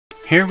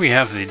Here we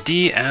have the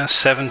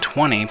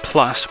DS720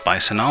 Plus by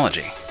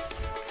Synology.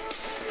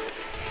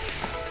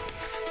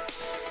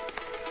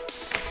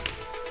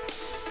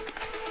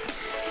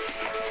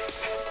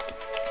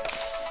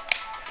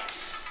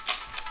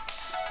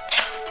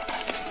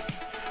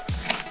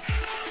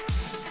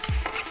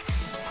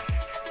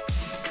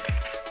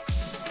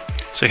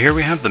 So here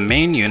we have the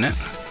main unit.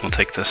 We'll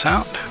take this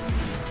out.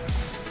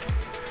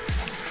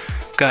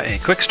 Got a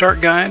quick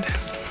start guide,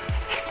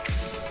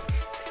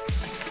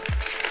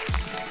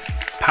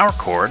 power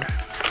cord, a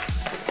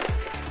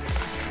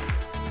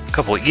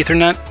couple of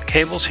Ethernet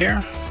cables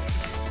here,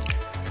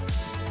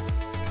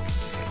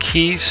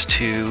 keys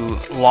to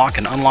lock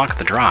and unlock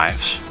the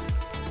drives,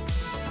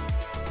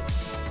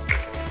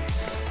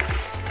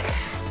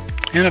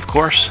 and of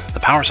course the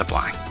power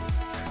supply.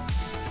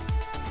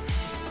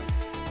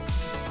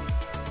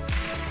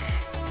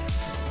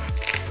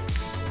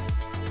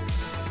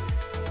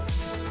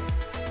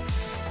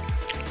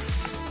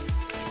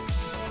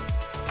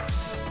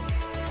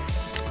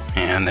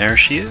 And there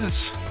she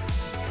is.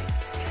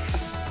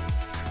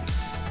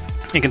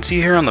 You can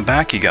see here on the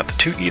back you got the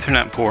two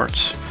Ethernet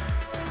ports,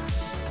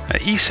 an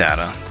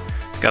eSATA,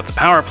 you got the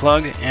power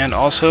plug, and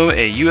also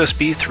a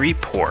USB 3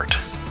 port.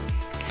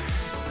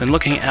 Then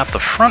looking at the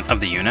front of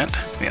the unit,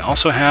 we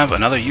also have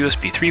another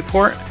USB 3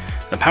 port,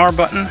 the power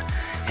button,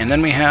 and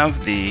then we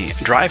have the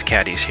drive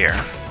caddies here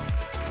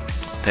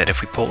that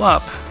if we pull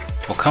up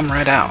will come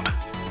right out.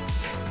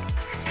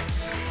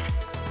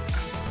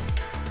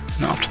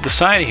 And off to the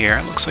side here,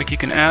 it looks like you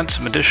can add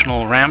some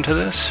additional RAM to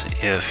this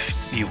if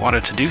you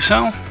wanted to do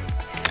so.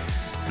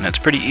 And it's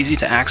pretty easy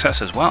to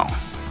access as well.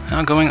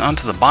 Now going on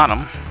to the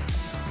bottom,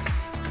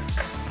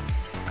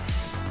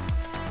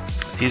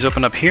 these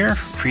open up here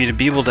for you to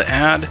be able to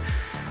add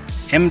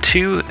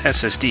M2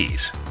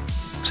 SSDs.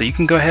 So you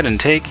can go ahead and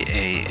take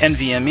a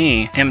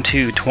NVMe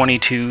M2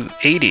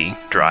 2280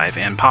 drive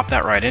and pop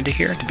that right into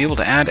here to be able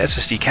to add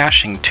SSD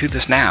caching to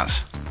this NAS.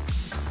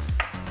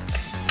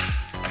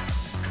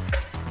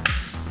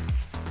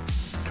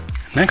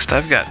 Next,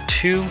 I've got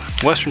two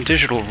Western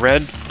Digital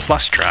Red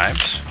Plus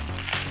drives,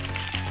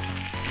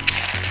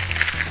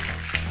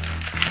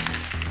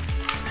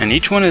 and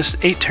each one is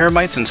 8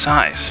 terabytes in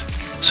size.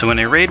 So in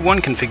a RAID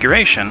 1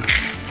 configuration,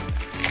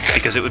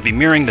 because it would be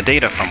mirroring the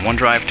data from one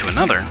drive to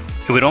another,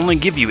 it would only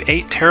give you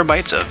 8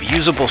 terabytes of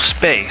usable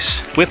space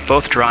with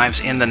both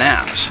drives in the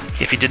NAS.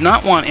 If you did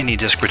not want any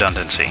disk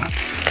redundancy,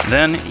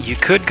 then you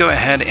could go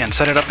ahead and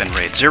set it up in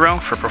RAID 0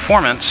 for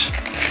performance,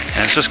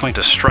 and it's just going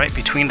to stripe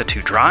between the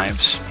two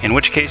drives, in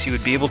which case you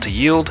would be able to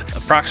yield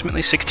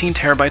approximately 16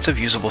 terabytes of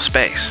usable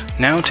space.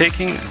 Now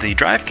taking the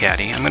drive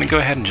caddy, I'm going to go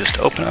ahead and just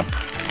open up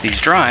these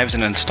drives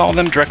and install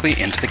them directly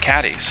into the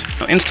caddies.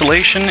 Now,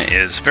 installation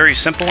is very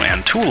simple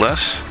and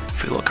toolless.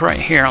 If we look right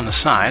here on the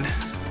side,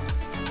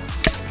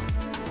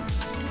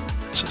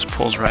 this just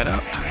pulls right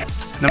up.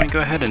 And then we go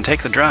ahead and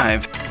take the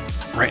drive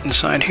right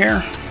inside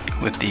here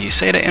with the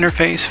SATA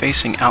interface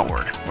facing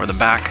outward, or the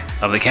back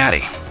of the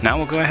caddy. Now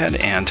we'll go ahead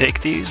and take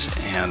these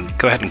and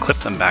go ahead and clip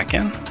them back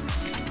in.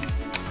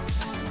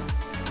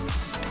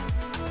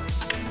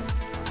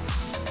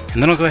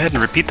 And then we'll go ahead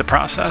and repeat the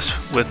process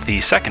with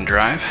the second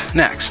drive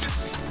next.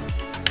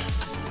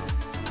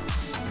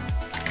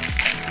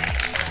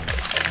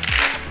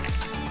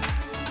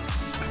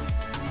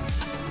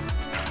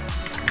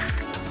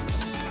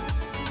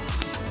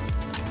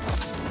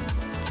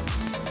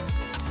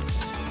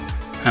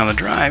 Now the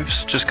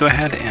drives, just go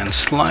ahead and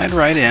slide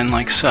right in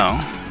like so.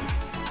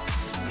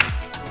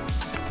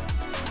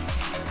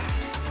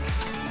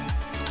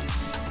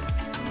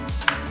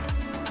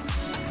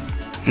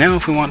 Now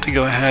if we want to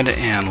go ahead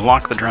and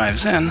lock the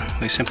drives in,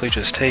 we simply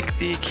just take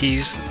the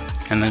keys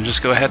and then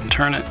just go ahead and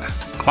turn it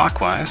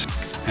clockwise,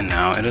 and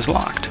now it is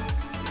locked.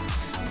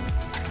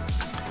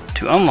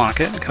 To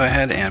unlock it, go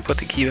ahead and put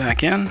the key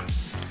back in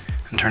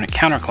and turn it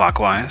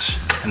counterclockwise,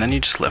 and then you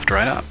just lift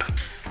right up.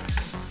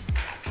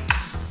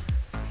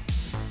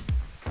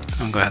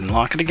 I'll go ahead and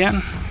lock it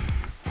again.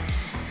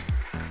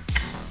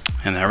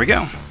 And there we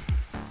go.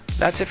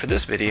 That's it for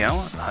this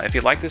video. If you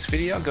like this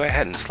video, go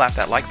ahead and slap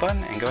that like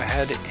button and go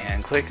ahead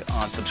and click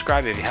on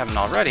subscribe if you haven't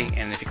already.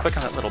 And if you click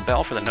on that little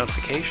bell for the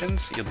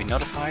notifications, you'll be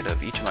notified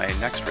of each of my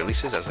next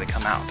releases as they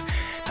come out.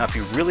 Now, if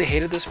you really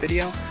hated this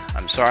video,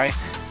 I'm sorry,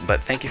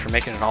 but thank you for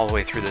making it all the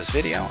way through this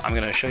video. I'm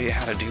going to show you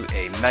how to do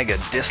a mega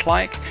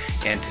dislike.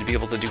 And to be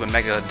able to do a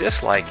mega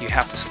dislike, you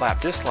have to slap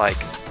dislike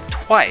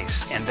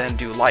twice and then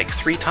do like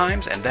 3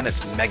 times, and then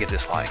it's mega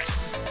disliked.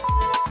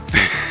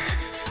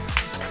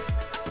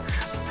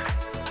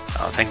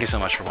 Thank you so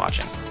much for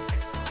watching.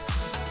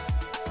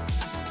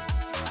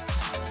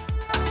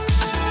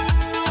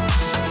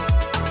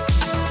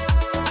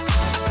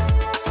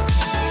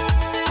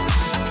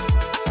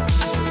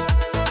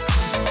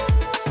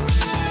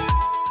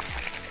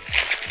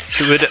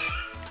 It would